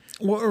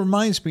Well, it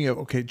reminds me of,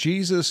 okay,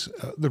 Jesus,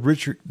 the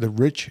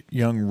rich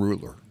young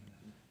ruler,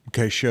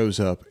 okay, shows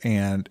up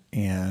and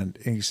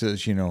he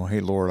says, hey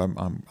Lord, I'm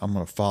going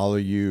to follow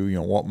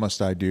you. What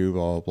must I do?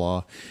 Blah, blah,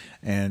 blah.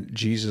 And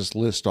Jesus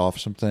lists off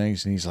some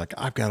things and he's like,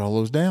 I've got all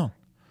those down.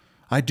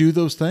 I do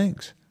those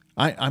things.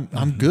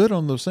 I'm good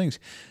on those things.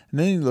 And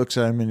then he looks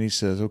at him and he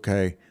says,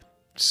 okay,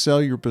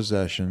 sell your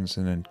possessions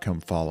and then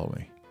come follow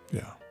me.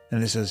 Yeah.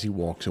 And it says he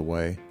walks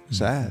away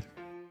sad.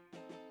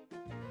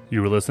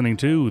 You were listening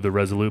to the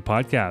Resolute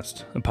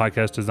Podcast, a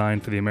podcast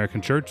designed for the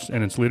American Church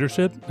and its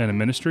leadership and a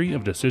ministry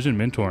of decision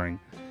mentoring.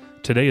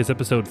 Today is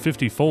episode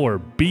 54,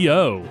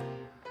 BO.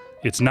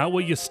 It's not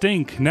what you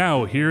stink.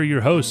 Now, here are your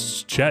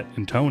hosts, Chet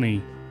and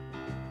Tony.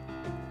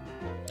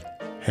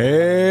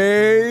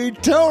 Hey,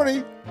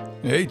 Tony.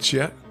 Hey,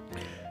 Chet.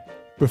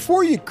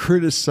 Before you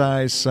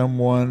criticize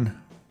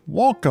someone,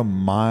 walk a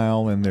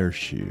mile in their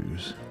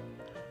shoes.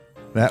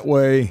 That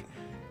way,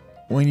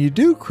 when you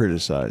do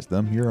criticize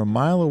them, you're a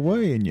mile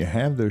away and you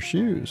have their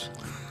shoes.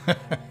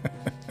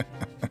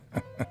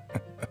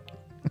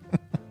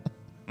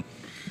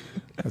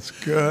 That's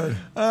good.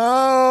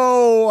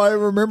 Oh, I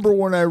remember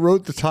when I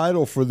wrote the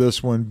title for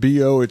this one,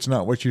 B.O., It's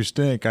Not What You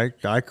Stink.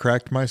 I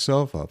cracked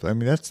myself up. I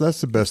mean, that's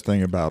the best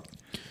thing about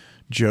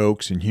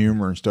jokes and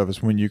humor and stuff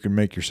is when you can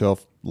make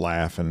yourself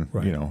laugh and,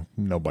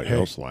 nobody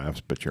else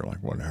laughs, but you're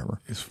like, whatever.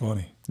 It's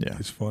funny. Yeah.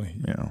 It's funny.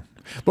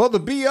 Well, the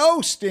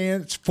B.O.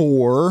 stands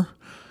for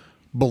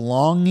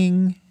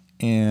belonging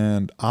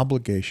and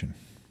obligation.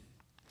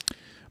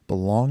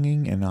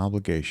 Belonging and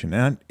obligation.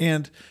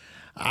 And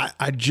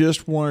I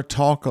just want to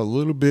talk a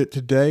little bit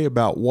today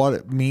about what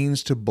it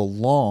means to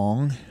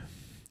belong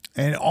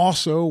and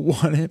also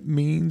what it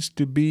means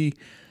to be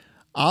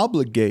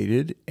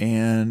obligated.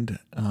 And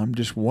I'm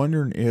just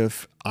wondering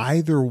if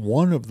either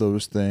one of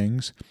those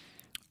things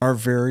are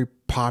very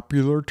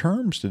popular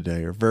terms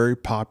today, or very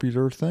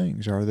popular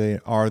things. Are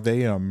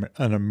they an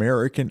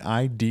American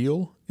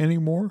ideal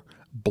anymore?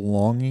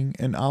 Belonging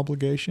and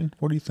obligation?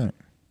 What do you think?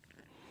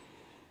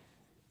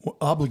 Well,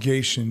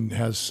 obligation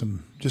has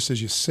some, just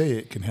as you say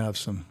it, can have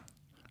some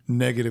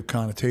negative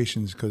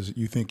connotations because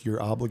you think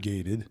you're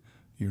obligated,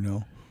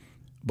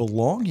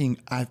 Belonging,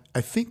 I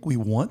think we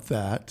want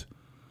that,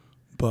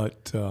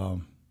 but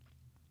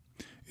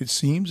it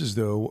seems as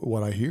though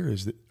what I hear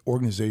is that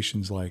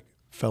organizations like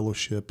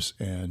fellowships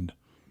and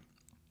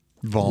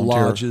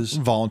lodges,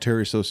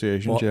 voluntary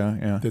associations,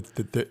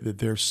 that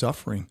they're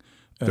suffering.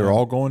 They're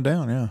all going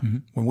down, yeah. Mm-hmm.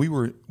 When we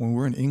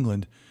were in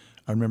England,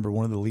 I remember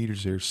one of the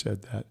leaders there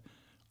said that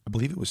I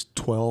believe it was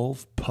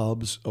 12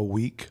 pubs a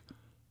week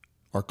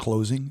are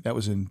closing. That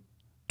was in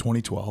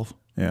 2012.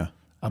 Yeah.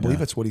 I believe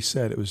that's what he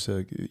said. It was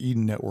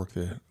Eden Network,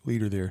 the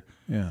leader there.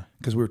 Yeah.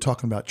 Because we were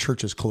talking about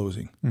churches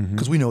closing.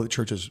 Because we know that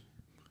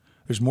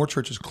there's more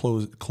churches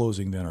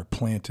closing than are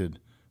planted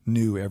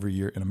new every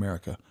year in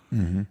America.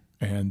 Mm-hmm.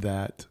 And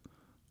that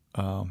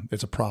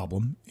it's a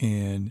problem.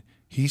 And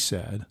he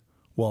said,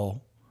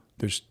 well,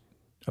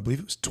 I believe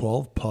it was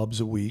 12 pubs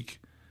a week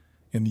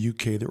in the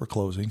UK that were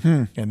closing,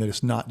 and that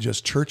it's not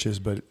just churches,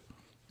 but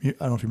I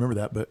don't know if you remember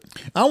that, but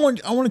I want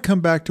to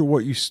come back to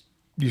what you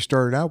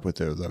started out with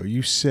there, though.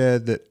 You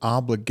said that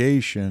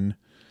obligation,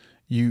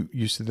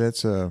 you said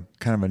that's a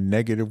kind of a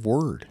negative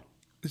word.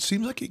 It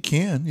seems like it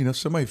can.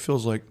 Somebody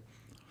feels like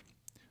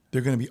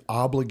they're going to be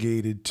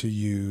obligated to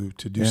you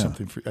to do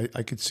something for you.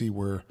 I could see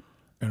where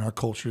in our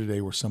culture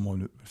today where someone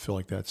would feel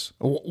like that's...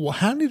 Well,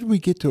 how did we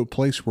get to a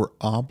place where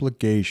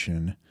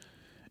obligation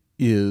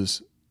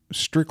is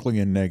strictly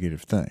a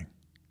negative thing?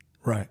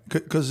 Right.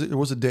 Because there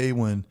was a day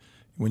when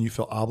you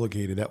felt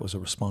obligated, that was a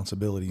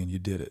responsibility and you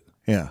did it.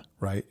 Yeah.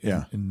 Right?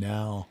 Yeah. And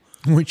now...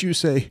 Would you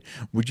say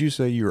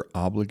you're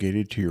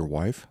obligated to your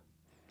wife?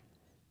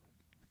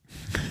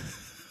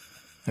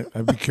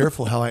 I'd be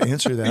careful how I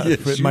answer that.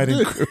 Yes, it might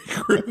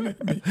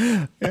incriminate me.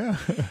 Yeah.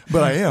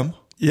 But I am.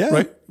 Yeah.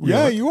 Right?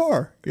 You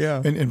are.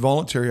 Yeah. And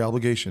voluntary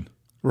obligation.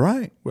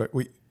 Right.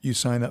 You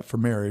sign up for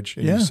marriage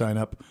and you sign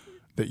up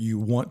that you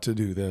want to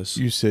do this.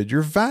 You said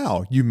your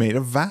vow. You made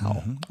a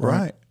vow. Mm-hmm.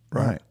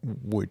 Right.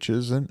 Which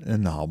is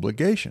an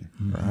obligation.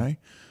 Mm-hmm. Right.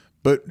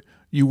 But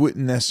you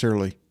wouldn't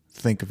necessarily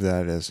think of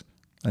that as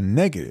a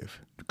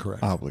negative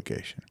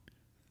obligation.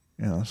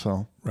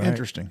 So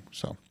interesting.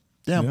 So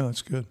yeah,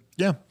 that's good.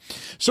 Yeah.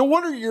 So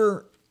what are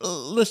your?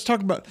 Let's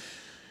talk about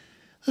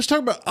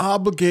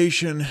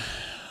obligation.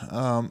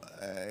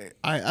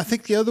 I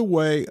think the other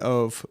way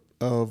of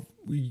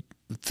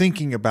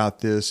thinking about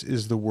this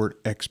is the word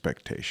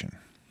expectation.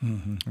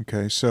 Mm-hmm.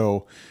 Okay,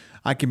 so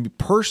I can be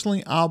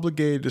personally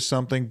obligated to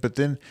something, but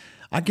then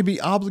I can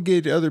be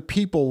obligated to other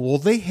people. Well,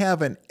 they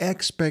have an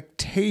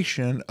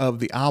expectation of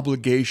the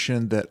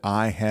obligation that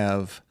I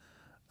have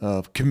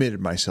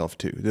committed myself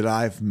to, that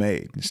I've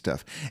made and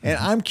stuff. And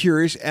I'm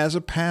curious, as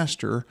a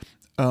pastor,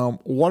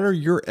 what are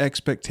your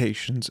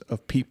expectations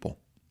of people?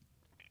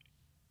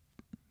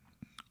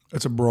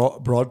 That's a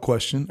broad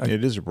question.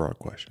 It is a broad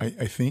question.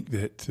 I think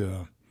that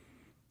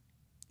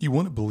you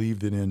want to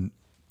believe that in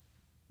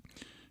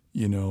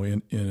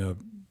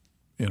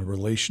a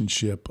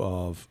relationship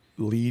of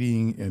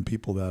leading and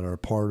people that are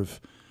part of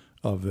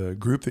of the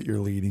group that you're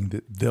leading,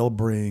 that they'll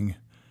bring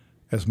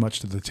as much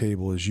to the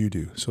table as you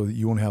do, so that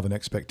you won't have an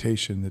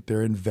expectation that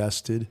they're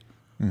invested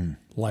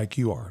like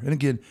you are. And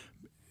again,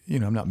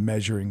 I'm not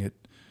measuring it,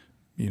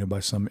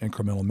 by some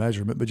incremental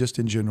measurement, but just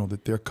in general,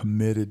 that they're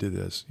committed to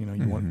this. You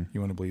want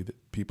to believe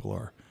that people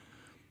are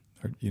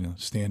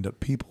stand-up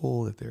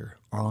people, that they're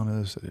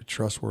honest, that they're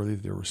trustworthy,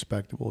 that they're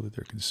respectable, that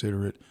they're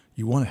considerate.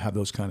 You want to have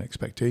those kind of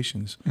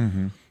expectations.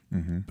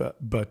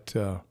 But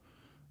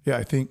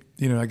I think,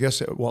 I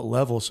guess at what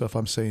level, so if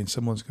I'm saying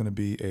someone's going to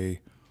be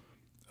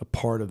a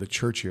part of the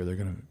church here, they're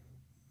going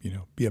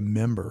to, be a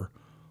member,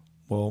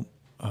 well,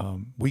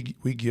 we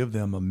give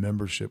them a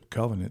membership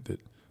covenant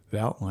that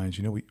outlines,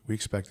 we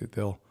expect that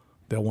they'll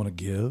want to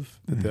give,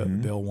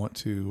 that they'll want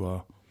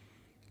to,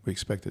 we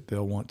expect that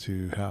they'll want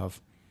to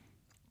have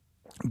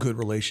good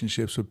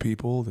relationships with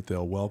people, that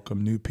they'll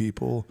welcome new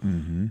people,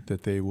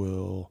 that they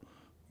will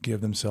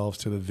give themselves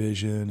to the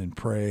vision and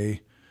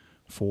pray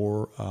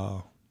for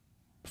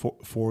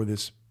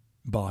this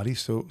body.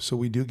 So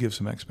we do give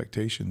some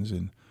expectations,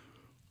 and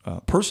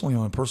personally,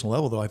 on a personal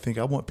level, though, I think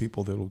I want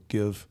people that'll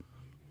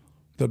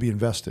be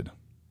invested.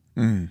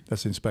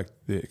 That's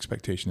the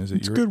expectation. Is that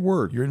it's a good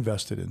word. You're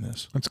invested in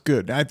this. That's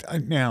good.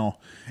 Now,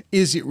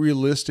 is it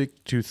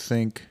realistic to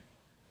think?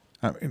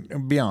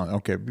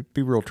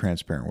 Be real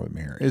transparent with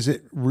me here. Is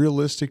it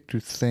realistic to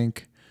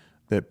think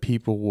that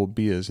people will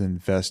be as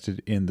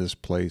invested in this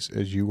place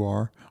as you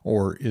are,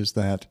 or is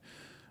that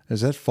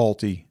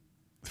faulty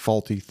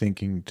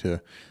thinking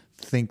to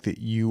think that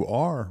you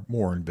are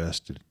more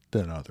invested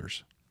than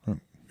others?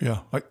 Yeah.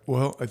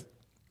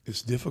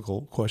 It's a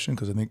difficult question,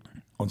 because I think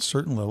on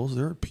certain levels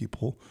there are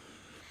people.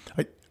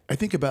 I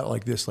think about it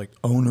like this, like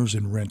owners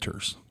and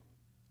renters.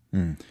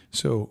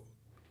 So,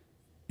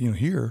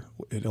 here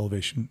at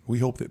Elevation, we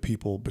hope that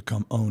people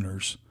become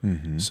owners.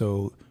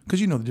 So,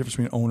 because the difference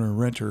between owner and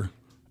renter.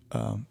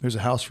 There's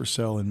a house for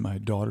sale in my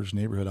daughter's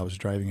neighborhood. I was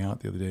driving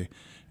out the other day,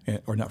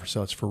 or not for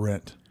sale, it's for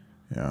rent.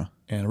 Yeah.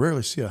 And I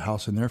rarely see a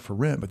house in there for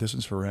rent, but this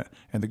one's for rent.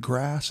 And the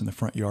grass in the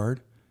front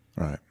yard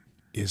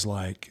is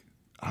like,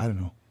 I don't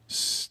know,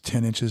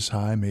 10 inches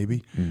high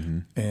maybe,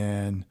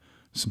 and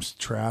some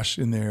trash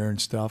in there and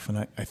stuff. And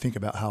I think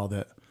about how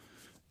that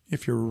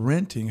if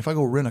I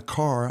go rent a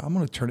car, I'm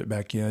going to turn it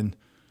back in.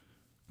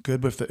 Good,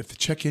 but if the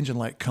check engine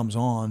light comes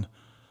on,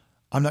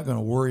 I'm not going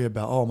to worry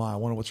about, I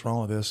wonder what's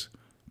wrong with this,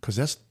 because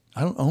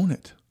I don't own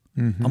it.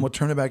 I'm going to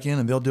turn it back in,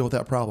 and they'll deal with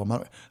that problem.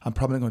 I'm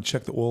probably not going to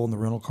check the oil in the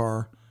rental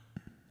car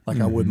like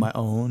I would my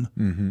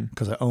own,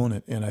 because I own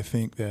it. And I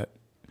think that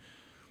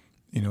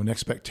an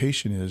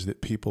expectation is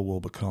that people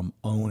will become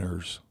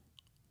owners.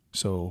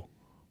 So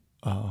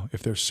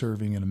if they're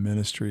serving in a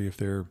ministry, if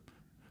they're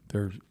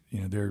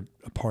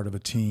a part of a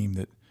team,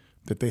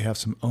 that they have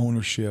some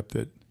ownership,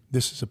 that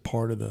this is a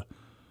part of the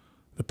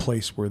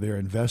place where they're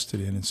invested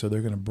in, and so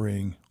they're going to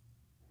bring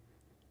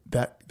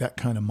that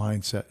kind of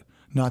mindset.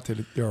 Not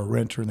that they're a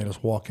renter and they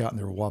just walk out and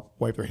they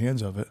wipe their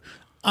hands of it.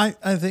 I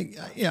think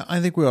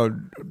we ought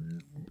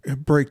to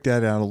break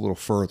that out a little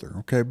further,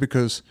 okay?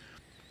 Because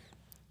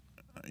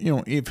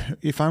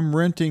if I'm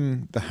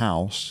renting the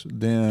house,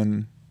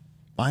 then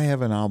I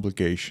have an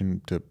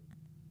obligation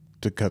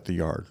to cut the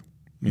yard,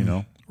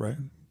 right?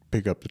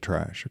 Pick up the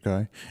trash,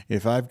 okay?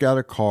 If I've got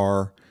a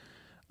car,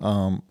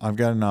 I've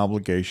got an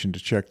obligation to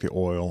check the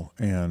oil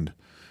and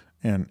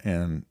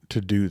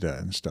to do that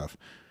and stuff.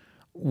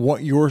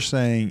 What you're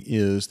saying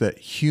is that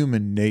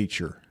human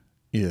nature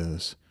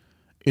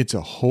it's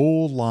a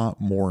whole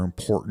lot more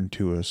important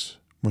to us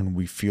when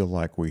we feel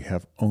like we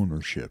have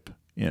ownership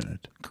in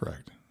it.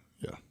 Correct.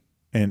 Yeah.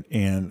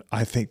 And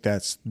I think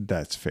that's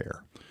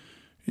fair.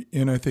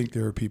 And I think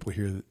there are people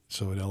here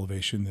at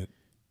Elevation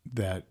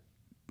that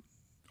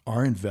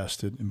are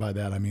invested, and by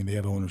that I mean they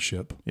have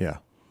ownership. Yeah.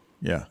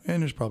 Yeah.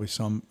 And there's probably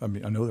some, I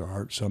know there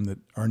are some that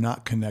are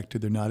not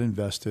connected, they're not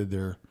invested,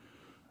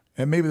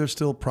 and maybe they're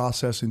still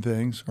processing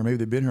things, or maybe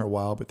they've been here a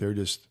while, but they're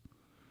just,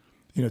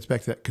 it's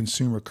back to that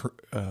consumer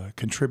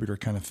contributor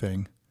kind of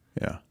thing.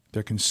 Yeah.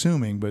 They're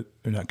consuming, but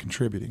they're not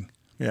contributing.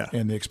 Yeah.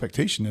 And the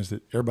expectation is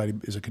that everybody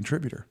is a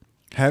contributor.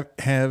 Have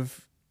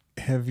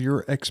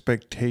your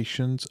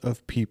expectations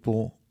of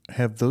people,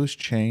 have those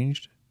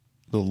changed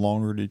the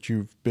longer that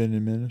you've been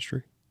in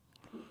ministry?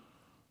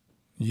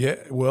 Yeah,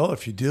 well,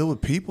 if you deal with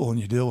people and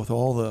you deal with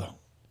all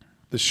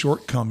the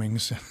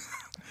shortcomings,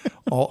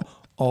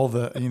 all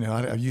the,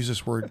 I use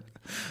this word,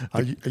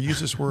 I use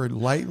this word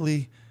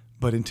lightly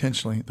but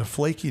intentionally, the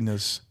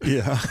flakiness.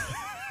 Yeah.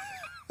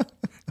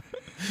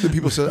 The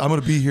people say, I'm going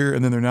to be here,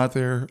 and then they're not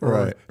there, or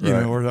right.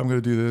 or I'm going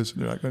to do this,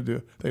 and they're not going to do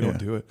it. They don't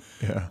do it.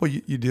 Yeah. Well,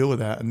 you deal with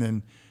that, and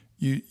then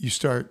you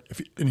start.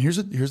 And here's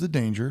the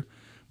danger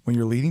when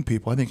you're leading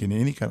people. I think in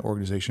any kind of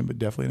organization, but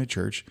definitely in a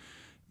church,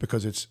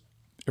 because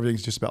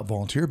everything's just about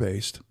volunteer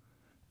based.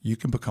 You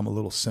can become a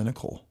little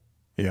cynical.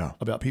 Yeah.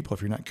 About people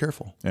if you're not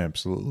careful.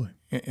 Absolutely.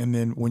 And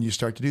then when you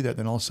start to do that,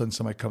 then all of a sudden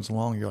somebody comes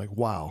along and you're like,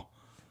 wow,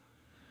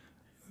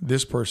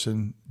 this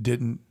person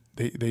didn't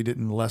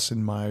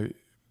lessen my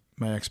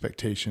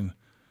expectation.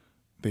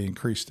 They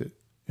increased it.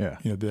 Yeah.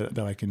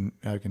 That I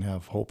can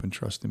have hope and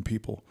trust in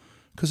people.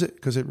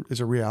 because it is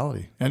a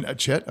reality. And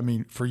Chet, I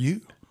mean, for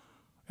you,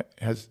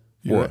 has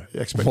your What?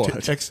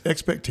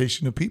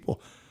 expectation of people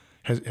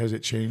has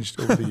it changed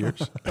over the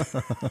years?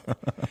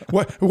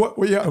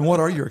 Yeah, and what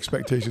are your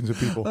expectations of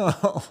people?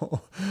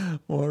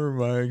 What are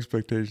my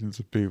expectations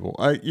of people?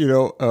 We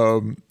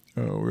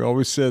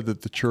always said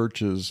that the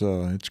church is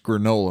it's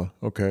granola,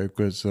 okay,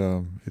 because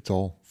it's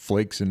all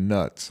flakes and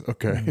nuts,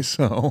 okay.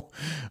 So,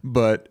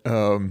 but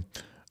my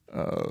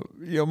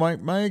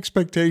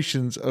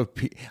expectations of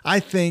I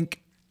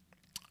think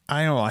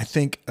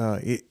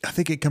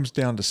it comes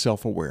down to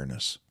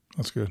self-awareness.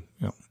 That's good.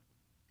 Yeah.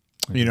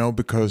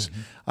 Because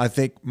I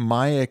think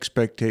my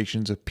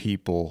expectations of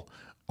people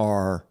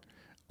are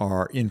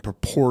in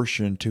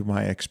proportion to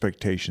my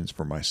expectations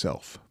for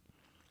myself.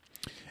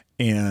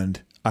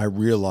 And I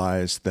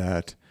realize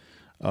that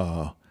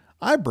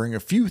I bring a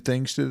few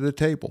things to the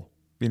table.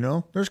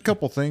 There's a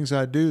couple things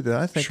I do that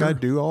I think I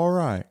do all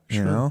right,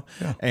 Yeah.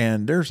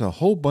 and there's a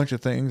whole bunch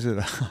of things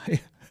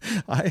that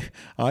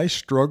I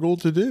struggle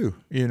to do,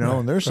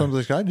 and there's some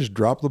things I just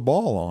drop the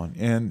ball on.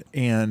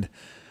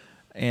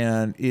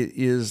 And it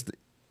is,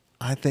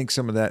 I think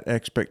some of that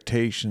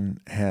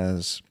expectation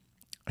has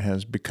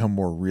become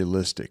more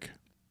realistic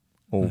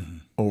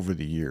over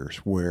the years,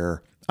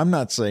 where I'm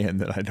not saying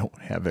that I don't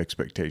have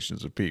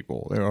expectations of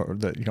people, or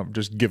that I'm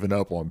just giving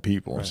up on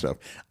people and stuff.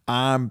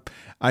 I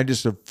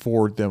just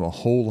afford them a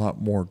whole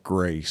lot more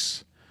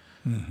grace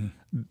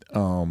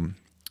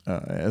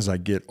as I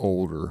get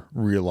older,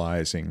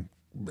 realizing,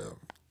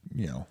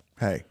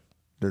 hey,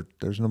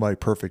 there's nobody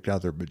perfect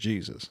out there but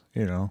Jesus.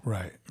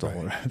 Right.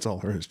 That's all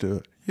there is to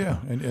it. Yeah,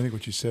 and I think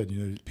what you said,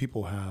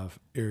 people have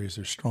areas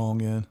they're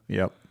strong in.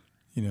 Yep.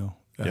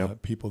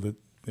 People that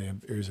they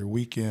have areas they're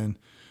weak in.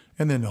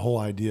 And then the whole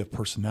idea of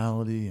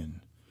personality and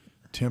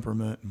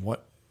temperament and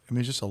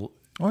it's just a...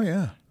 Oh,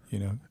 yeah.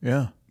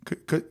 Yeah.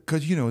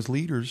 Because, as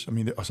leaders,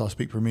 I'll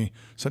speak for me,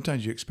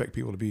 sometimes you expect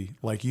people to be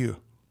like you.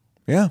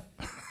 Yeah.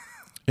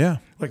 Yeah.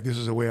 Like, this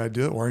is the way I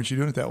do it. Why aren't you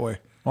doing it that way?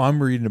 Well,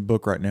 I'm reading a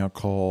book right now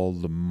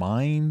called The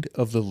Mind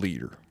of the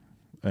Leader,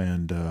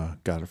 and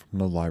got it from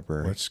the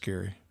library. That's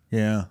scary.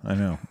 Yeah, I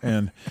know.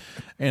 And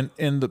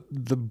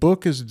the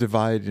book is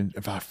divided.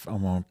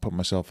 I'm going to put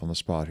myself on the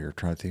spot here,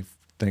 try to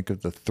think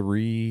of the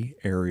three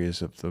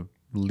areas of the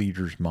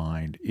leader's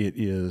mind. It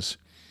is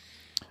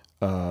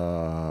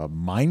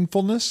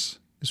mindfulness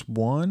is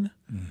one,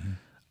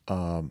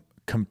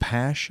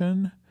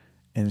 compassion,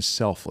 and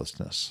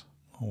selflessness.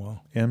 Oh,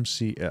 wow.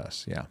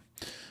 MCS, yeah.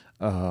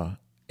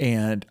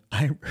 And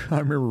I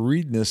remember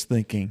reading this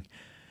thinking,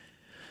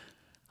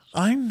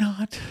 I'm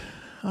not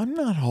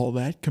all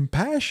that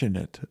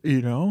compassionate,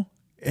 and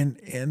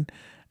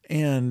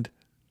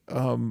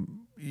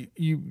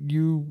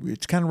you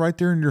it's kind of right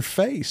there in your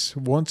face.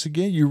 Once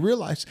again, you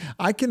realize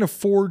I can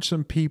afford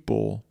some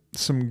people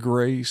some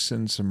grace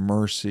and some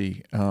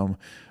mercy,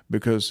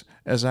 because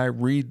as I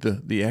read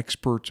the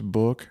expert's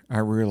book, I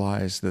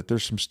realize that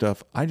there's some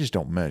stuff I just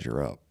don't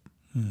measure up.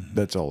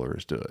 That's all there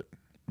is to it.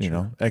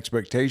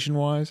 Expectation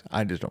wise,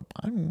 I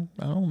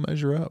don't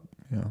measure up.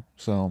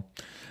 So,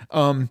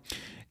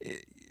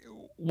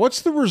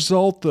 what's the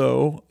result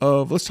though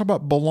of, let's talk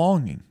about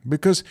belonging,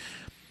 because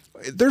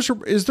there's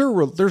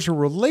a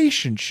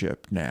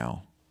relationship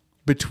now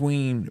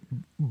between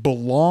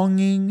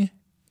belonging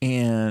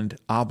and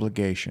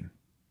obligation.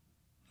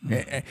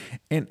 And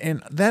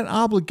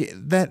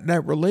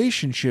that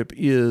relationship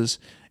is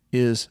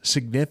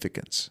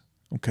significance.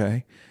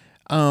 Okay.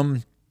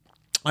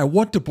 I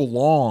want to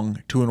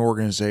belong to an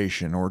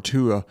organization or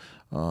to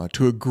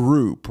a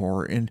group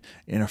or in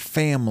a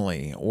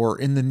family or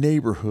in the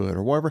neighborhood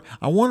or whatever.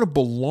 I want to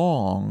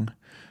belong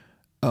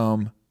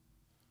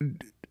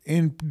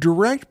in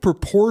direct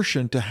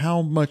proportion to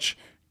how much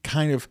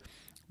kind of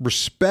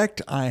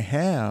respect I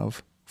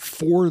have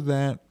for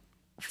that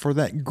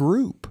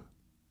group.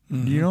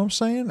 Mm-hmm. You know what I'm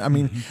saying? I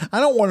mean,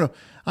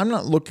 I'm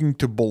not looking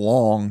to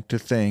belong to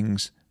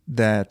things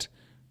that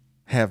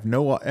have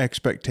no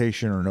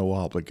expectation or no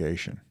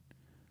obligation.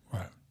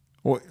 Right.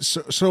 Well,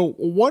 so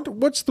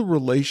what's the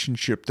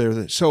relationship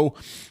there? So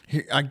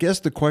I guess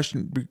the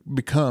question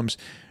becomes,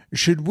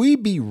 should we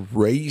be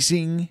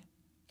raising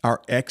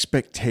our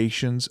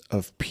expectations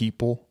of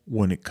people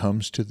when it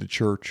comes to the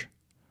church?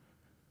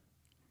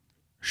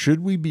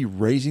 Should we be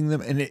raising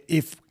them? And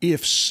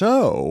if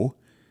so,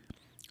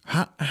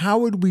 how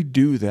would we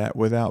do that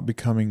without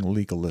becoming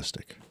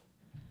legalistic?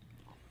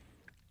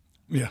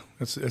 Yeah,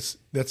 that's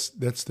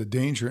the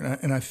danger,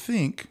 and I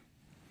think,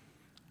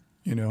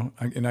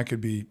 I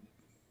could be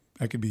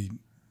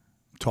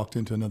talked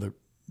into another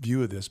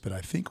view of this, but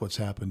I think what's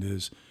happened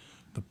is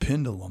the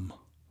pendulum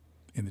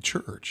in the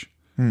church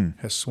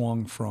has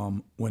swung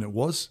from when it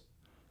was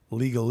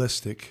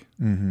legalistic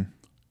and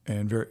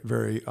very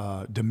very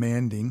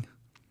demanding,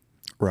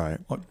 right?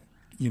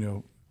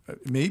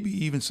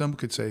 Maybe even some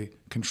could say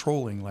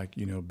controlling, like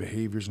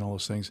behaviors and all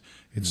those things.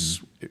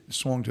 It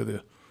swung to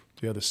the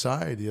other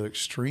side, the other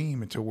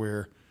extreme, into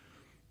where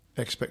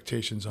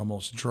expectations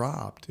almost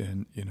dropped.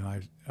 And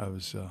I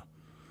was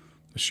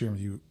sharing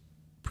with you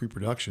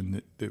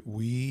pre-production that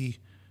we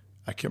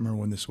I can't remember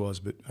when this was,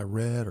 but I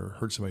read or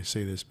heard somebody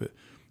say this, but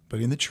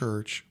in the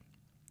church,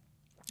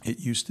 it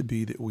used to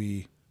be that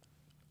we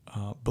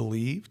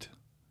believed,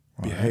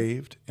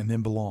 behaved, and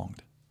then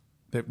belonged.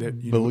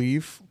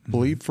 Believe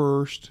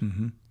first,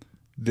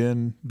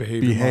 then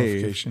Behavior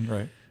modification,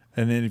 right?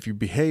 And then if you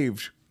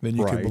behaved, then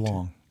you could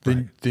belong.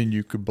 Then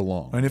you could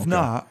belong. And if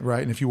not,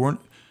 right? And if you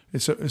weren't,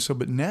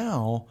 but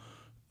now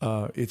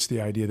it's the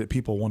idea that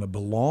people want to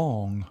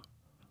belong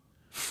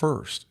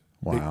first.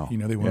 Wow.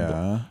 They want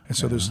to, and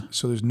so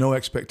there's no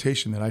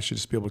expectation that I should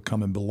just be able to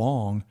come and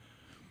belong,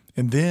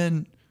 and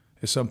then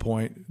at some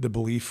point the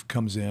belief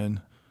comes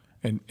in,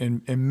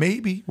 and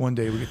maybe one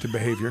day we get to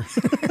behavior.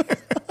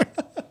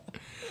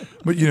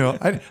 But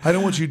I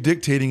don't want you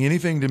dictating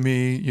anything to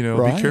me.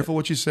 Right. Be careful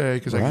what you say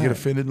because I can get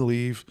offended and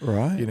leave.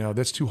 Right.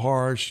 That's too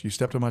harsh. You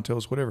stepped on my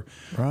toes, whatever.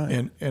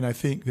 Right. And I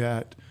think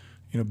that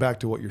back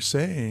to what you're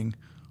saying,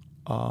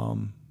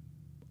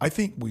 I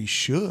think we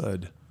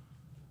should.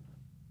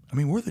 I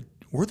mean,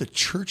 we're the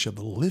church of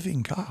the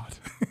living God.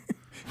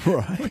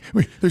 Right.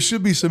 There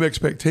should be some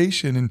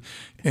expectation,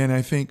 and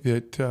I think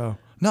that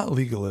not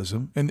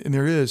legalism, and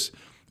there is,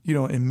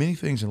 in many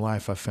things in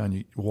life, I've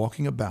found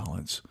walking a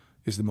balance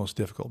is the most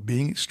difficult.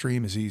 Being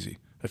extreme is easy.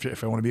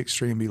 If I want to be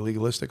extreme, be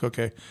legalistic,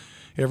 okay,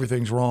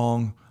 everything's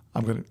wrong.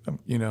 I'm going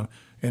to,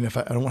 and if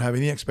I don't have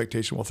any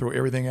expectation, we'll throw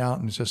everything out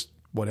and it's just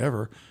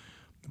whatever.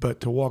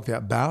 But to walk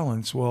that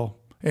balance, well,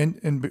 and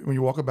when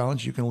you walk a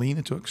balance, you can lean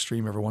into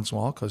extreme every once in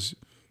a while because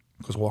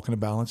walking a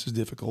balance is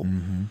difficult.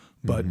 Mm-hmm.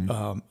 But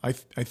I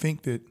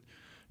think that,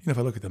 if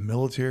I look at the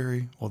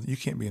military, well, you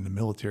can't be in the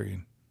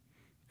military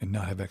and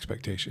not have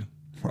expectation.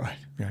 Right.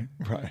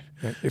 Right.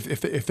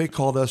 If they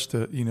called us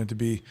to to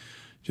be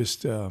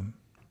just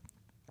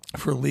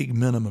for a league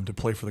minimum to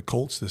play for the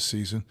Colts this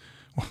season,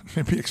 well,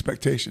 there'd be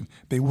expectation.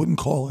 They wouldn't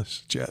call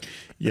us, Jet.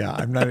 Yeah,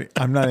 I'm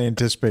not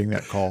anticipating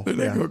that call. They're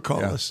not going to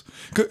call us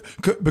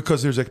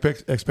because there's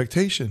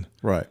expectation.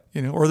 Right.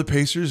 Or the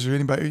Pacers or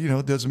anybody.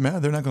 It doesn't matter.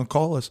 They're not going to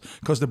call us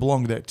because they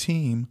belong to that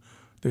team.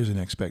 There's an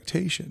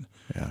expectation.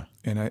 Yeah.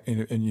 And I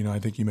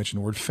think you mentioned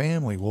the word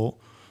family. Well,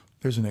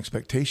 there's an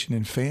expectation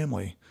in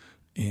family.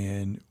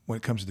 And when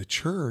it comes to the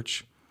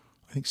church,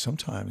 I think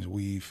sometimes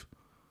we've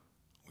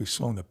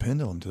swung the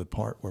pendulum to the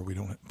part where we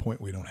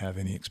don't have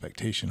any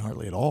expectation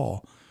hardly at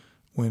all,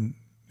 when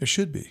there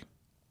should be.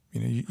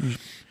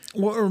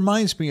 Well, it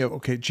reminds me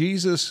of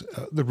Jesus,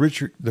 the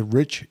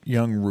rich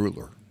young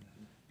ruler.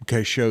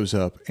 Okay, shows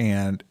up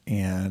and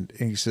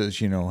he says,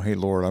 hey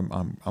Lord, I'm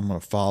going to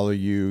follow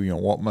you.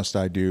 What must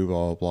I do?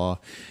 Blah blah blah.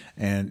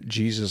 And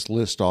Jesus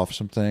lists off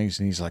some things,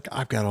 and he's like,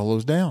 I've got all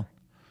those down.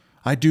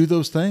 I do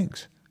those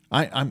things.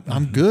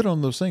 I'm good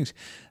on those things.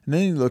 And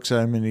then he looks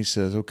at him and he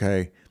says,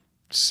 okay,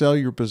 sell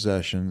your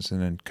possessions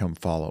and then come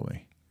follow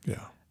me.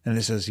 Yeah. And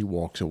it says he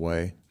walks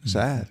away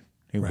sad.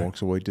 He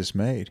walks away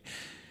dismayed.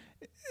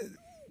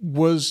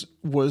 Was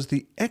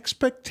the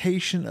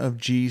expectation of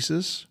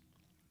Jesus,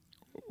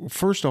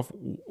 first off,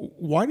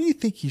 why do you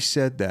think he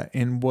said that?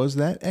 And was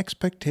that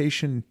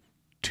expectation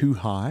too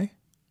high?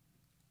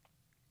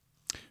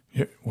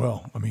 Yeah,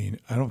 well, I mean,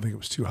 I don't think it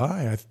was too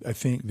high. I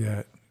think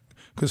that,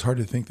 because it's hard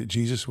to think that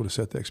Jesus would have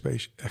set the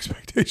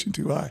expectation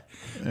too high.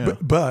 Yeah.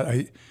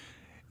 But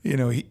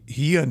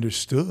he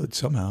understood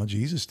somehow,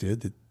 Jesus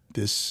did, that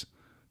this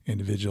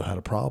individual had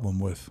a problem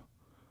with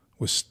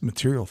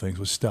material things,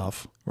 with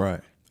stuff.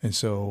 Right. And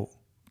so,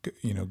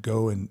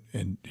 go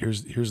and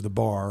here's the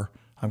bar.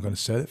 I'm going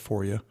to set it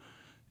for you.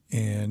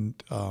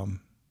 And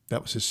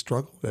that was his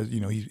struggle.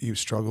 He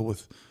struggled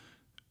with,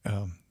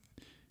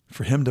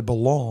 for him to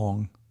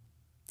belong,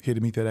 he had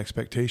to meet that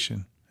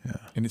expectation. Yeah.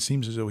 And it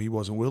seems as though he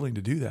wasn't willing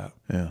to do that.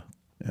 Yeah.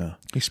 Yeah.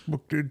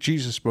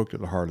 Jesus spoke to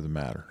the heart of the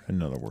matter.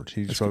 In other words,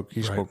 he spoke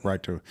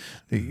right to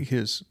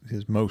his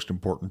most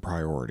important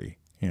priority.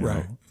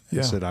 Right.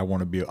 He said, I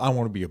want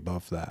to be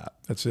above that.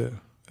 That's it.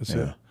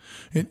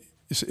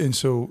 And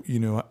so,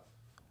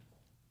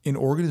 in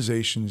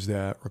organizations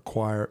that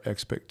require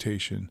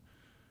expectation,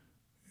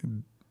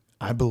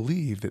 I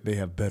believe that they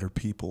have better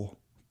people,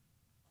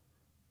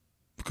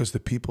 because the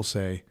people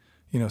say,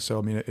 so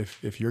I mean,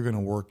 if you're going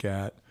to work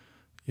at,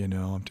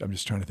 I'm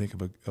just trying to think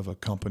of a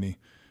company,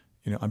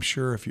 I'm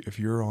sure if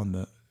you're on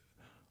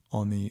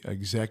the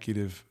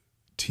executive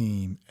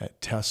team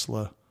at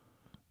Tesla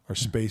or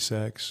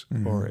SpaceX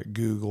or at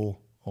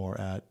Google or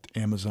at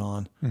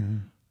Amazon,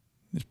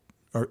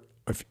 or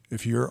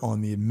if you're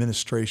on the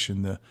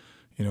administration, the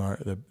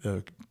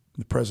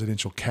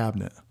presidential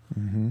cabinet,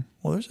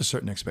 well, there's a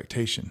certain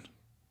expectation.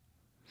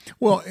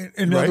 Well,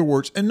 in other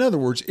words,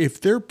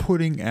 if they're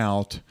putting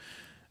out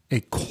a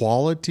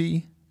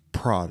quality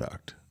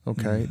product,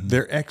 okay,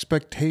 their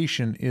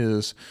expectation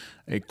is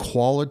a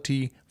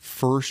quality,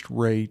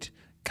 first-rate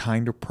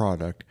kind of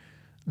product,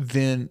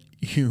 then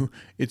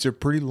it's a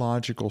pretty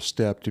logical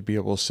step to be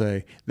able to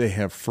say they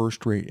have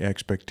first-rate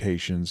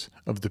expectations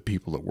of the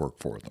people that work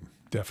for them.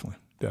 Definitely.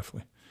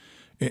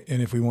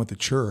 And if we want the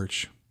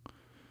church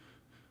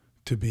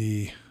to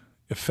be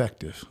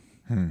effective,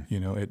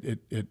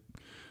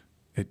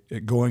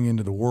 at going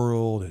into the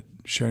world, at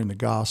sharing the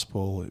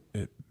gospel,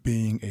 at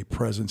being a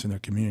presence in their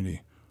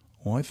community,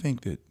 well, I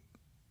think that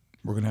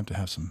we're going to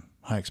have some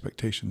high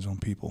expectations on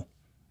people.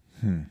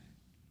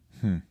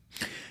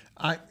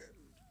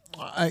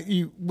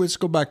 Let's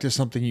go back to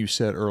something you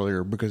said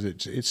earlier, because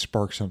it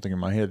sparked something in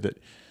my head. That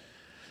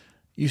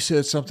you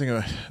said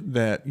something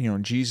that, you know,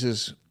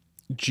 Jesus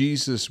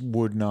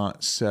would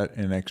not set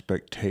an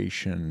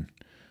expectation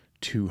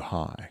too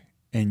high,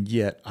 and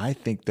yet I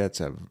think that's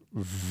a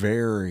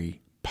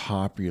very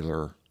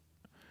popular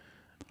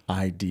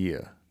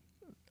idea.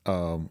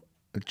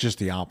 Just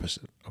the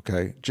opposite.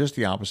 Okay, just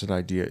the opposite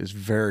idea is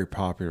very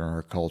popular in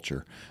our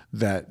culture.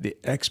 That the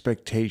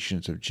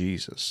expectations of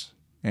Jesus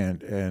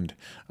and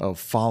of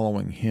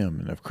following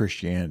him and of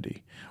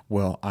Christianity.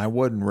 Well, I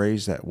wasn't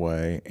raised that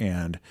way,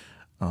 and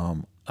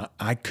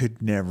I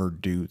could never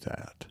do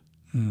that.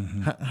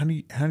 Mm-hmm.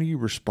 How do you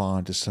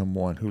respond to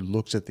someone who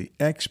looks at the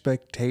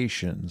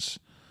expectations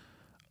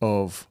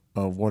of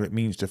what it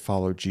means to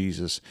follow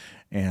Jesus,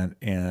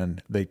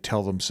 and they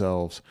tell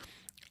themselves,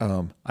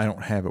 I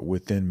don't have it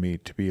within me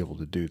to be able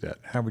to do that?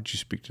 How would you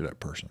speak to that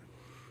person?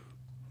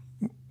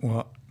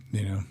 Well,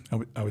 you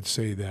know, I would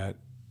say that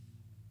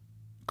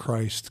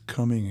Christ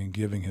coming and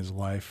giving his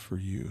life for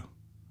you,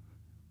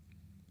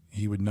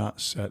 he would not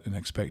set an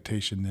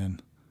expectation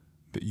then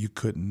that you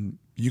couldn't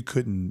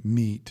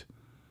meet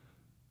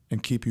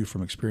and keep you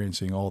from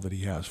experiencing all that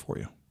he has for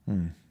you.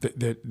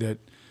 That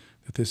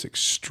this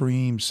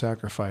extreme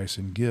sacrifice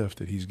and gift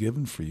that he's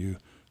given for you,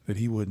 that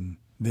he wouldn't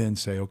then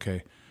say,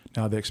 okay,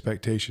 now the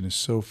expectation is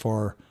so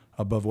far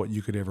above what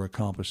you could ever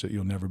accomplish that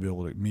you'll never be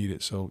able to meet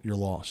it, so you're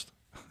lost.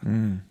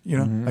 You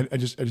know, mm-hmm. I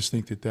just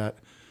think that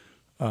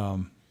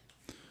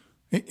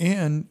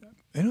and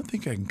I don't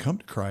think I can come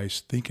to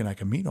Christ thinking I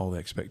can meet all the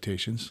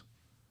expectations.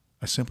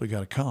 I simply got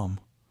to come.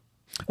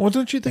 Well,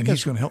 don't you think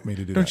he's going to help me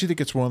to do that? Don't you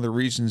think it's one of the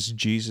reasons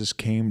Jesus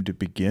came to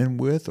begin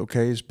with?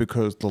 Okay, is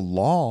because the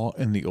law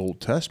in the Old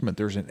Testament,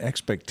 there's an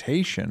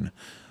expectation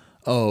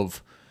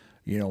of,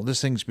 you know,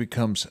 this thing's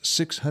becomes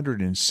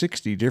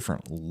 660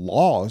 different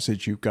laws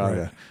that you've got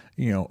to,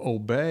 you know,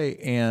 obey,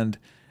 and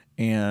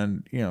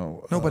you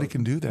know, nobody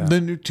can do that.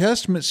 The New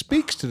Testament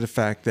speaks to the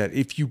fact that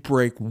if you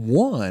break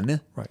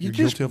one, you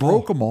just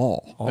broke them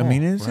all. I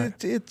mean,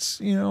 it's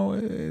you know,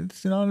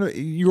 it's not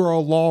you're a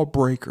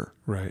lawbreaker.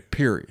 Right.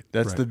 Period.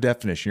 That's the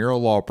definition. You're a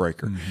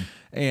lawbreaker. Mm-hmm.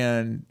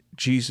 And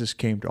Jesus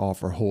came to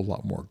offer a whole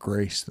lot more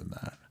grace than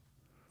that.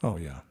 Oh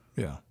yeah,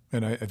 yeah.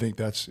 And I think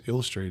that's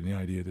illustrating the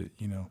idea that,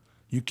 you know,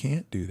 you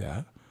can't do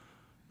that,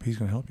 but he's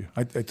going to help you.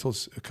 I told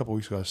a couple of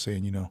weeks ago, I was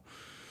saying, you know,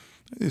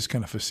 it's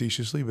kind of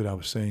facetiously, but I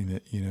was saying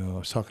that, you know, I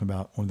was talking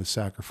about one of the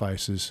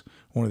sacrifices,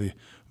 one of the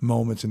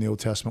moments in the Old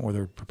Testament where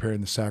they're preparing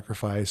the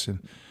sacrifice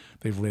and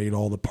they've laid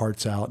all the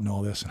parts out and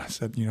all this. And I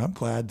said, you know, I'm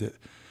glad that,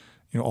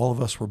 you know, all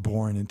of us were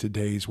born in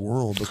today's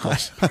world,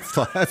 because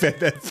I've had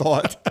that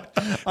thought.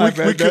 I've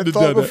had that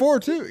thought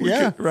before too.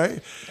 Yeah,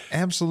 right.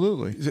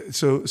 Absolutely.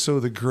 So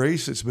the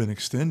grace that's been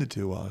extended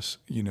to us,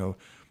 you know,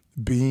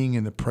 being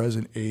in the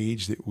present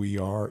age that we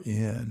are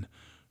in,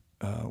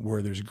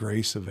 where there's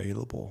grace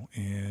available,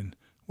 and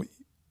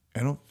I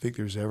don't think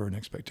there's ever an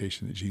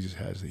expectation that Jesus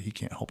has that he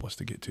can't help us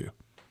to get to.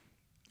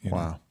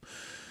 Wow.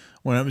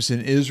 When I was in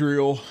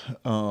Israel,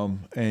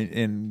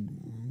 and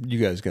you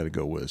guys got to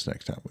go with us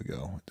next time we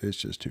go. It's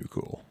just too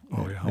cool.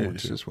 Oh yeah,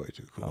 it's just way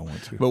too cool. I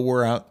want to. But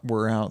we're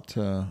out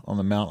on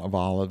the Mount of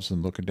Olives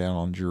and looking down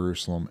on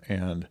Jerusalem,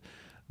 and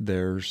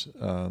there's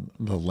the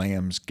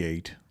Lamb's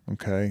Gate.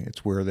 Okay,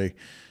 it's where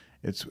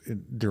it's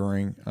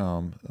during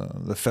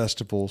the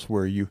festivals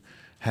where you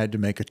had to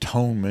make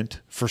atonement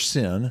for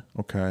sin.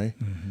 Okay,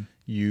 mm-hmm.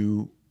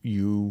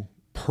 You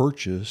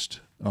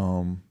purchased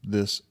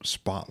this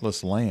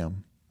spotless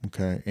lamb.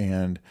 Okay,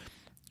 and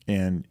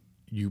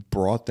you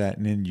brought that,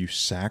 and then you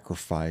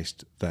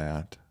sacrificed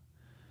that,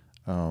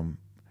 and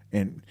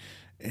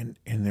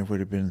there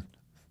would have been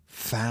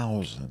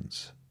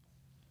thousands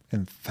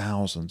and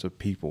thousands of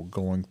people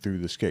going through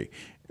this gate.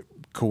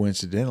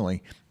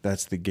 Coincidentally,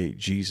 that's the gate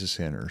Jesus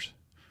enters.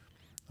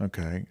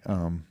 Okay,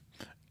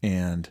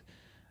 and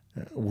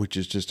which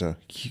is just an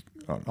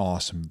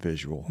awesome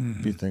visual. Mm-hmm.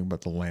 If you think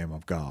about the Lamb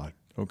of God.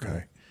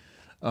 Okay,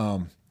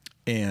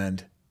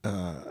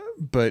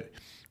 but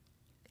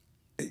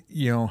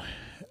you know,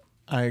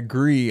 I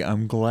agree.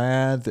 I'm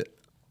glad that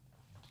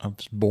I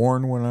was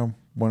born when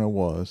I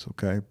was.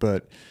 Okay,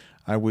 but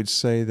I would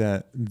say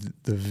that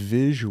the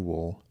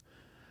visual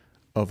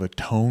of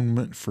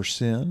atonement for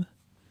sin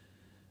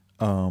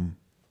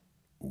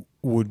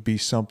would be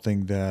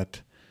something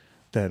that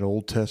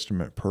Old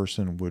Testament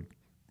person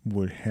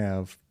would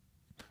have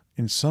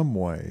in some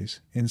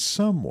ways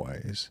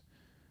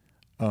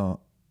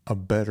a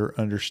better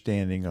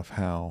understanding of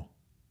how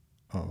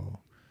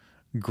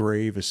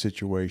grave a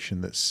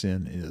situation that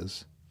sin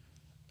is,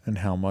 and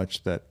how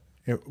much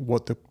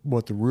what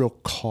the real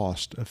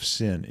cost of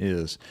sin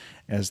is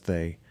as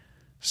they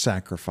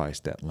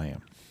sacrificed that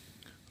lamb.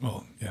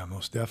 Well, yeah,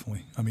 most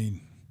definitely. I mean,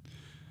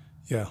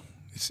 yeah,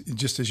 it's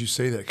just as you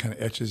say that, it kind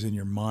of etches in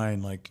your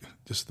mind, like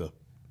just the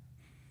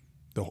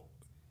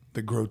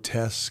the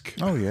grotesque.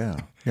 Oh yeah,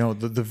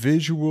 the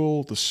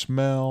visual, the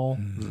smell,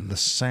 the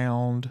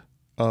sound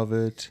of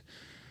it.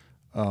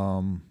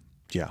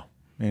 Yeah,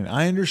 and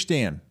I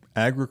understand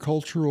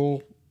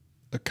agricultural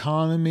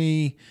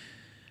economy,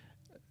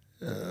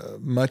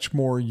 much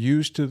more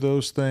used to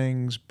those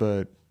things,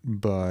 but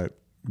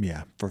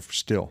yeah,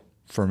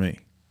 for me,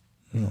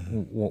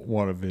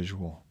 what a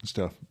visual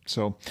stuff.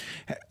 So,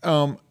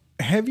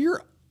 have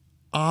your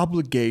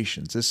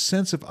obligations, this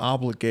sense of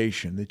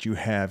obligation that you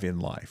have in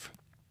life.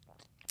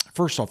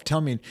 First off,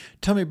 tell me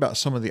about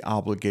some of the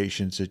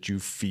obligations that you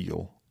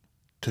feel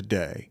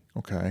today,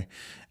 okay?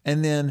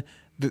 And then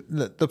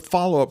the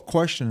follow-up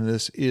question to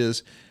this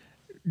is,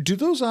 do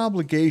those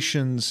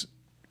obligations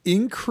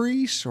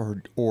increase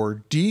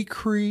or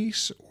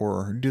decrease,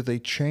 or do they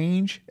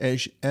change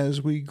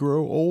as we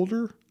grow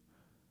older?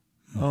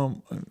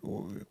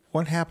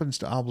 What happens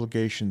to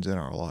obligations in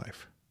our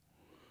life?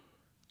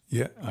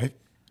 Yeah,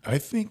 I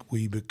think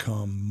we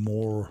become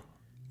more,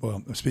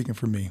 well, speaking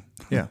for me,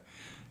 Yeah.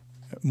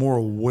 more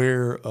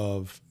aware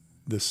of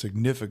the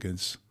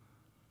significance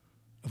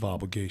of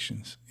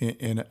obligations.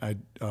 And I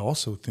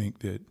also think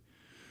that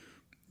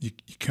you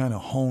kind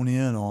of hone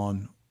in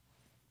on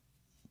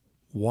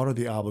what are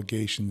the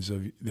obligations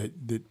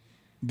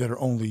that are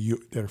only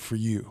you, that are for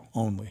you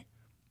only.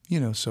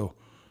 So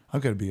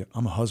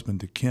I'm a husband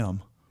to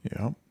Kim.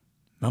 Yeah.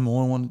 I'm the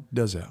only one that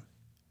does that.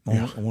 The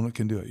only one that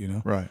can do it,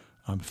 Right.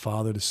 I'm a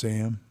father to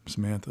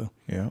Samantha.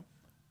 Yeah.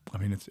 I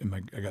mean,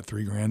 I got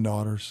 3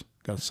 granddaughters,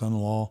 got a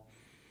son-in-law.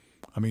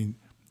 I mean,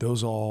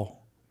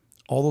 all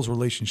those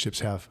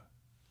relationships have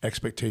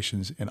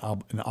expectations and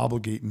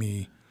obligate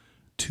me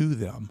to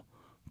them.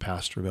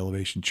 Pastor of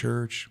Elevation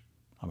Church,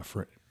 I'm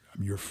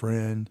your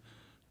friend.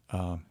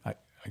 I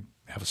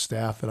have a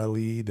staff that I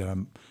lead.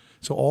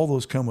 So all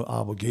those come with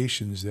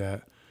obligations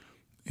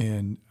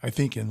and I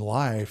think in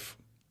life,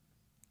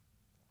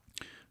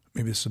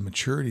 maybe it's a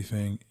maturity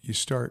thing. You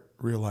start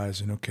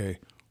realizing, okay,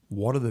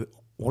 what are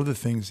the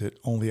things that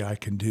only I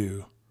can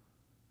do?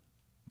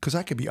 Because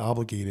I could be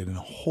obligated in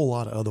a whole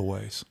lot of other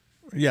ways.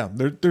 Yeah,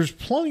 there's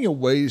plenty of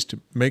ways to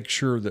make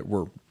sure that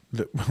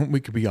we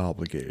could be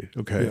obligated.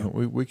 Okay, Yeah.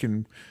 we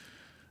can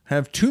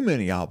have too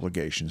many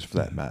obligations for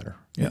that matter.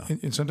 Yeah,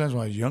 And sometimes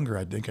when I was younger,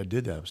 I think I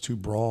did that. It was too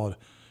broad.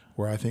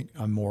 Where I think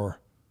I'm more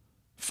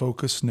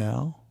focused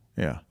now.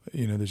 yeah,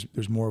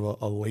 There's more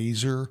of a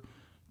laser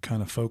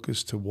kind of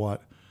focus to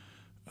what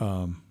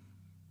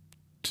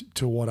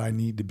to what I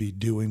need to be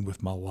doing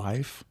with my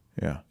life.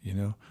 yeah,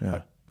 yeah.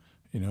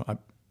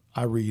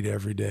 I read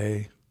every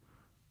day.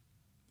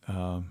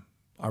 I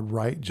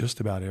write just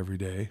about every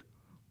day.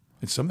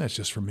 And some of that's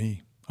just for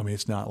me. I mean,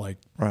 it's not like,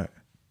 Right.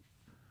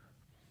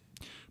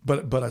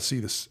 but I see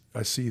this.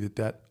 I see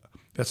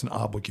that's an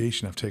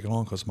obligation I've taken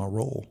on because of my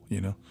role.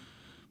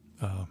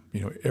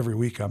 Every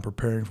week I'm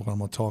preparing for what I'm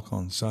going to talk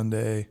on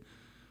Sunday.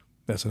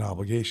 That's an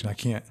obligation. I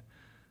can't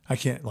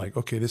like,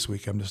 okay, this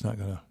week I'm just not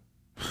going to.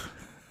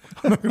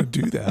 I'm not going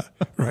to do that,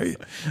 right?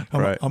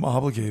 Right. I'm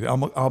obligated.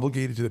 I'm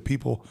obligated to the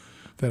people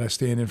that I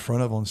stand in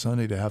front of on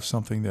Sunday to have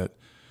something that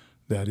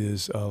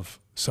is of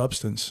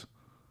substance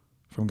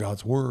from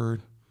God's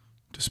Word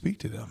to speak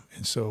to them.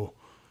 And so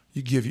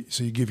you give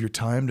your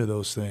time to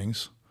those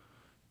things,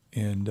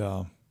 and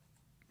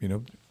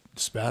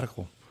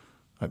sabbatical.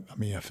 I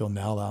feel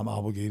now that I'm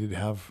obligated to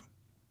have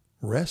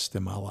rest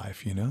in my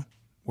life.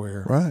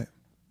 Where Right.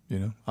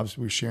 we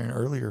were sharing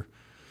earlier.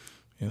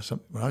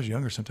 When I was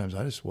younger, sometimes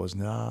I just was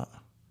not.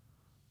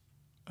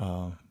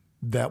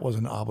 That was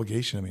an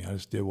obligation to me. I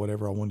just did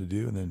whatever I wanted to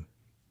do, and then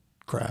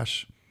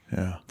crash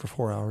Yeah. for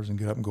 4 hours and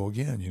get up and go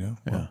again. Yeah.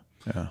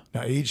 Yeah.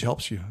 Now age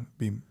helps you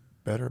be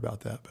better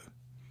about that, but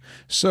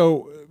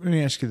So let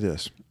me ask you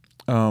this: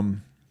 how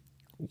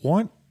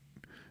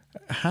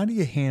do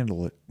you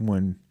handle it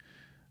when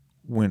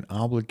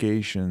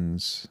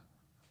obligations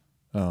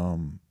are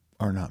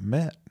not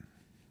met?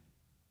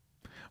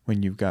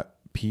 When you've got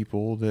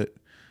people that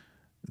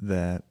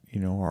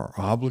are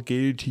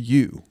obligated to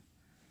you,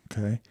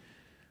 okay?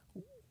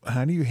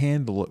 How do you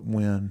handle it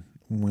when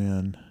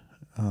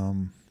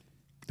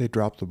they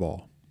drop the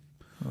ball?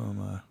 oh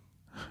my.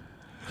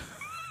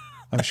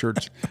 I'm sure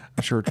it's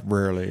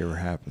rarely ever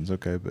happens.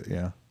 Okay, but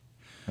yeah.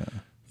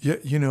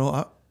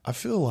 Yeah, I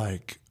feel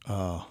like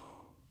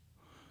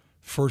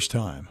first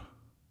time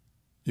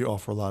you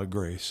offer a lot of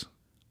grace.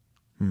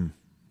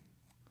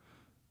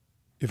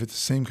 If it's the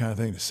same kind of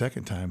thing the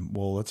second time,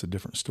 well, that's a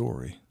different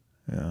story.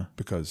 Yeah.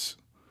 Because,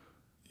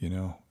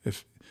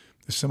 if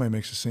somebody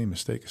makes the same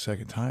mistake a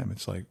second time,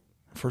 it's like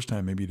first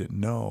time maybe you didn't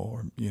know,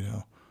 or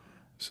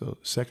so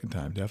second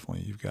time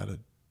definitely you've got to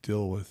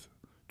deal with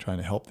trying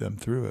to help them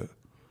through it.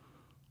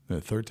 And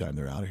the third time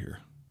they're out of here.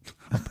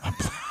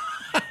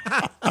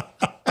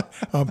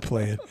 I'm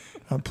playing.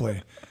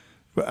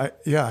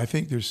 But I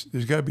think there's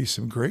got to be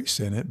some grace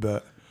in it,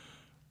 but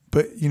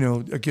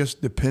I guess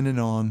depending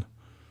on,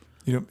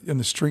 in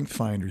the strength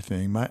finder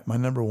thing, my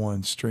number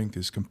one strength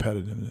is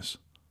competitiveness.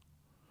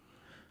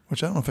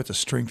 which I don't know if that's a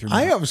strength or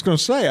not. I was going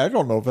to say, I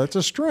don't know if that's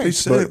a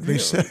strength. They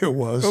said it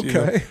was.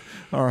 Okay.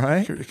 All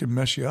right. It could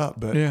mess you up.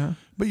 But, Yeah.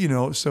 but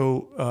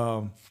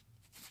so,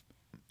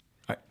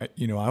 I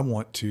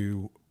want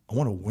to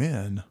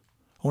win.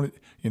 I want to,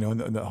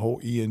 and the whole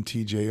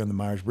ENTJ on the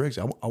Myers-Briggs,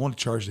 I want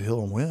to charge the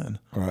hill and win.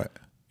 All right.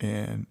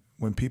 And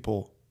when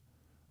people,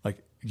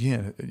 like,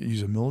 again,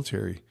 use a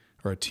military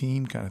or a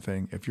team kind of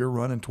thing, if you're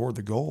running toward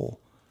the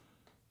goal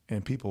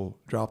and people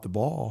drop the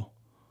ball,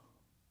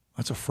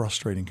 that's a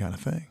frustrating kind of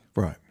thing.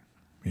 Right.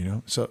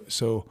 So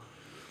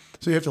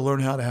you have to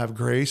learn how to have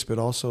grace, but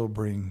also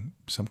bring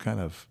some kind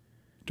of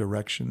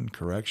direction,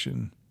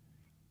 correction.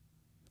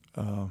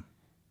 I'm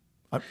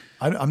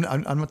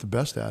not the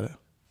best at it.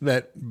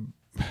 That,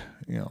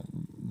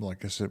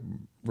 like I said,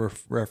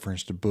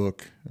 referenced a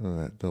book,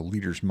 The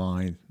Leader's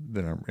Mind,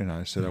 and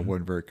I said I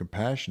wasn't very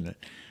compassionate.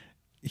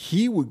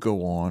 He would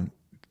go on,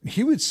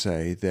 he would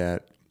say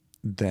that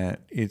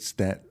it's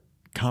that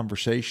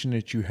conversation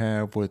that you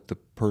have with the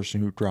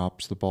person who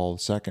drops the ball the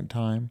second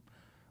time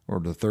or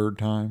the third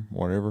time,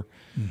 whatever.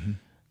 Mm-hmm.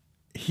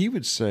 He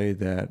would say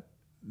that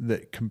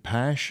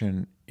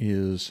compassion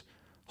is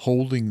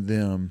holding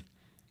them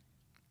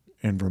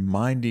and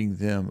reminding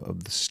them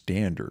of the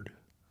standard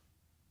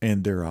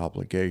and their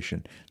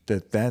obligation,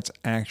 that's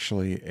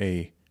actually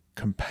a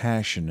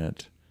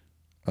compassionate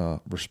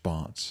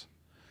response.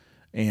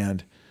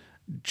 And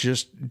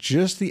just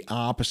the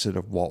opposite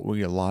of what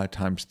we a lot of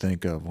times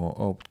think of,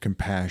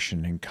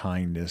 compassion and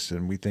kindness,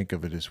 and we think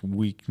of it as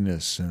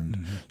weakness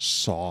and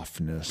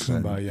softness.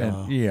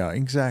 And yeah,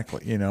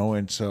 exactly.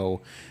 And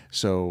so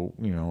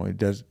it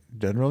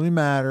doesn't really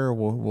matter.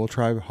 We'll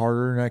try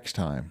harder next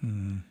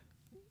time.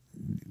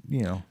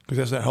 Because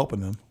that's not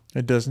helping them.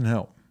 It doesn't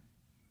help.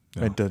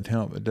 No. It doesn't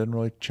help. It doesn't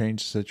really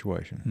change the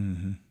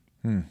situation.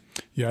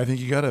 Yeah, I think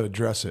you got to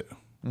address it.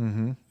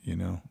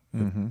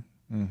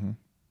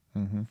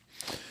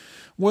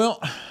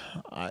 Well,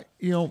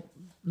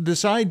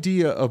 this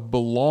idea of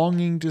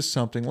belonging to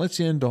something, let's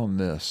end on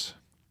this.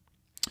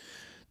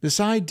 This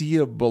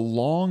idea of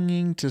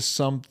belonging to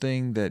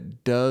something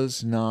that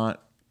does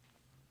not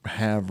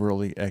have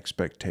really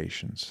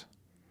expectations.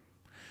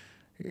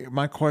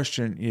 My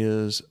question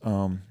is,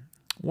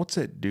 what's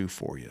it do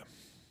for you?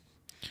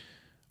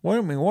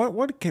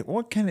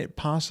 What can it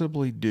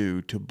possibly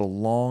do to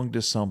belong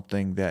to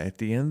something that at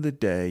the end of the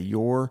day,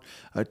 your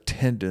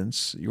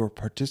attendance, your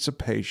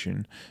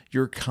participation,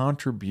 your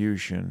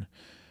contribution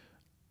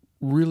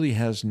really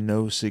has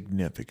no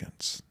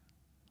significance?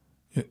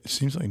 It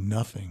seems like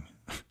nothing.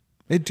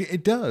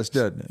 It does,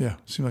 doesn't it? Yeah,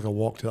 it seems like a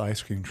walk to the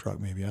ice cream truck.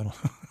 Maybe I don't.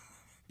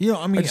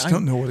 I just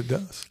don't know what it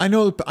does. I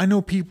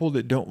know people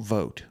that don't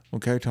vote.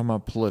 Okay, talking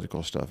about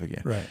political stuff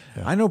again. Right.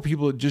 Yeah. I know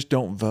people that just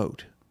don't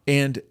vote.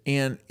 And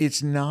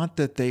it's not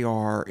that they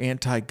are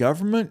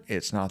anti-government.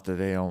 It's not that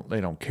they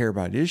don't care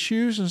about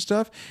issues and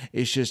stuff.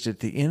 It's just at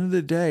the end of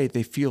the day,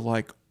 they feel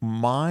like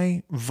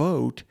my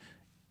vote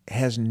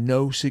has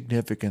no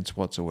significance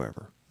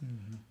whatsoever.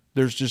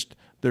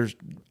 Mm-hmm.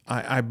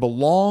 I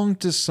belong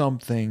to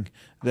something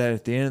that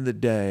at the end of the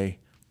day,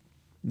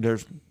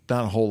 there's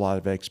not a whole lot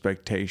of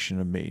expectation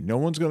of me. No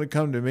one's going to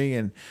come to me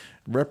and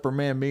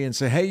reprimand me and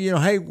say, hey,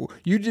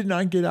 you did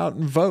not get out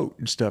and vote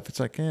and stuff. It's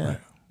like, Right.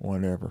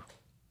 Whatever.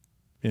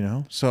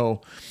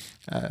 So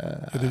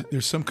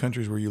there's some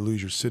countries where you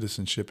lose your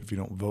citizenship if you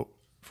don't vote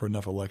for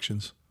enough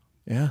elections.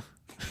 Yeah,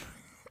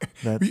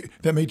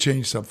 that may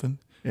change something.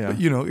 Yeah,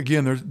 but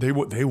again, they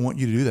want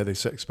you to do that. They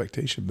set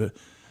expectation, but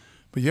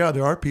yeah,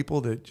 there are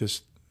people that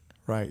just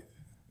right.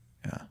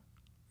 Yeah.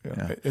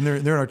 And they're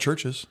in our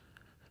churches.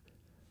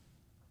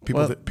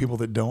 People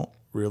that don't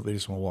really, they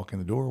just want to walk in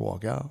the door,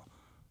 walk out.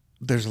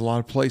 There's a lot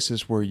of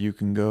places where you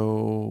can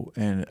go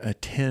and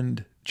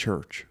attend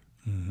church.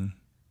 Mm-hmm.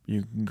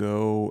 You can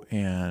go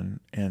and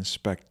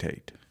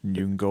spectate. You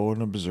can go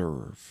and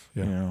observe.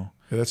 Yeah. Yeah,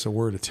 that's a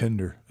word,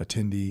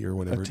 attendee, or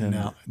whatever. Attendee.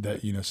 Now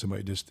that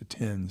somebody just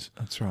attends.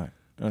 That's right.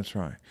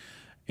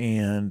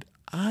 And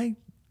I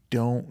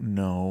don't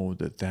know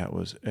that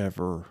was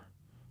ever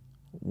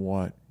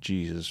what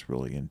Jesus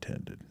really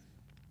intended.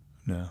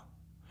 No,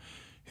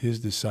 his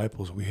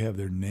disciples, we have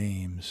their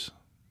names.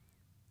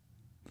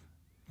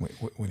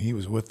 When he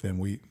was with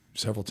them,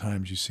 several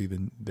times you see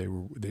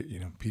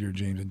Peter,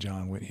 James, and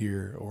John went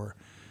here, or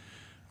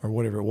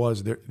whatever it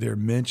was. They're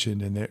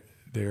mentioned, and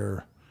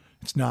they're.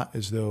 It's not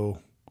as though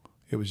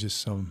it was just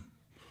some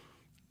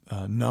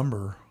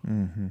number,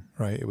 mm-hmm.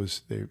 right? It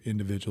was the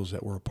individuals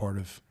that were a part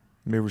of.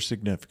 They were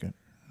significant.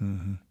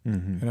 Mm-hmm.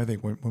 Mm-hmm. And I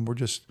think when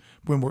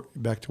we're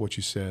back to what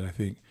you said, I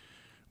think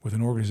with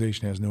an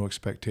organization that has no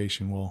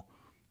expectation, well,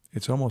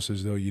 it's almost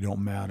as though you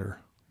don't matter.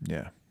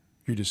 Yeah,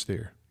 you're just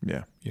there.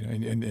 Yeah,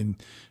 and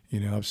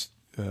I was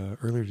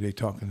earlier today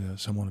talking to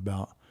someone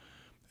about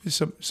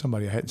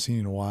somebody I hadn't seen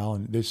in a while,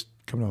 and this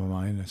come to my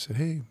mind, and I said,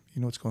 hey,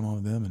 what's going on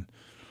with them?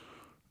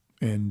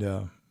 And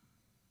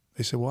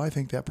they said, well, I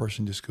think that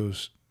person just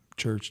goes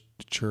church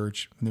to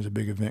church, and there's a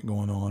big event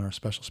going on or a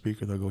special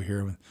speaker, they'll go here,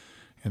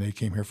 and they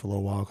came here for a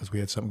little while because we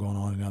had something going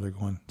on, and now they're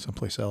going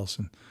someplace else.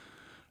 And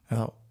I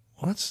thought,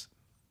 well, that's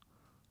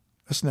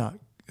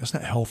That's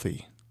not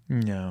healthy.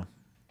 No,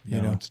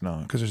 You know, it's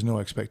not. Because there's no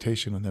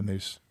expectation, and then they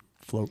just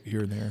float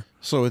here and there.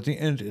 So at the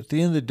end of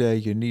the day,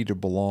 you need to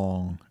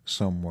belong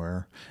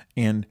somewhere,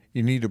 and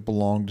you need to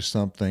belong to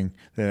something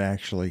that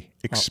actually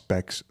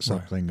expects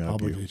something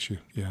of you. Obligates you.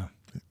 Yeah.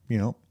 You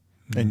know,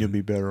 and you'll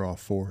be better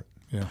off for it.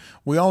 Yeah.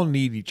 We all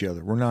need each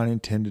other. We're not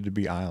intended to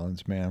be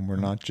islands, man. We're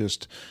not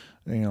just,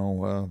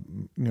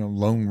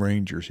 Lone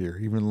Rangers here.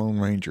 Even Lone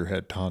Ranger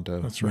had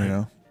Tonto. That's right. You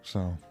know?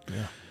 So,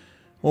 Yeah.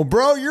 well,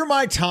 bro, you're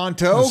my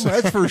Tonto.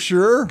 That's for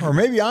sure. Or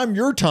maybe I'm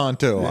your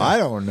Tonto. I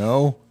don't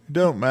know. It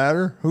don't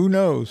matter. Who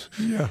knows?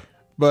 Yeah.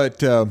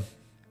 But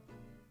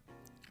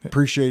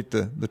appreciate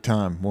the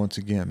time once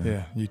again, man.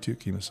 Yeah. You too,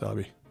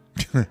 Kemosabe.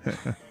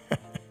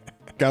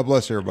 God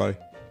bless everybody.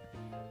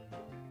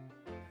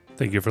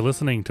 Thank you for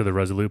listening to the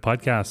Resolute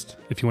Podcast.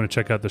 If you want to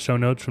check out the show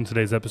notes from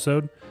today's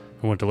episode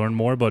and want to learn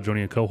more about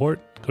joining a cohort,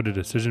 go to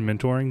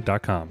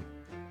decisionmentoring.com.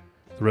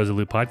 The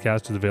Resolute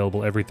Podcast is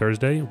available every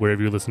Thursday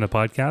wherever you listen to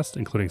podcasts,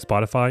 including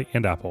Spotify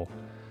and Apple.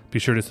 Be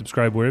sure to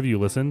subscribe wherever you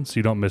listen so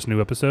you don't miss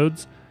new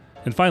episodes.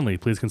 And finally,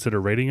 please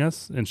consider rating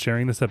us and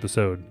sharing this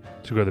episode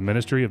to grow the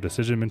ministry of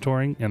decision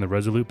mentoring and the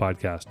Resolute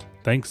Podcast.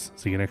 Thanks.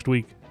 See you next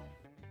week.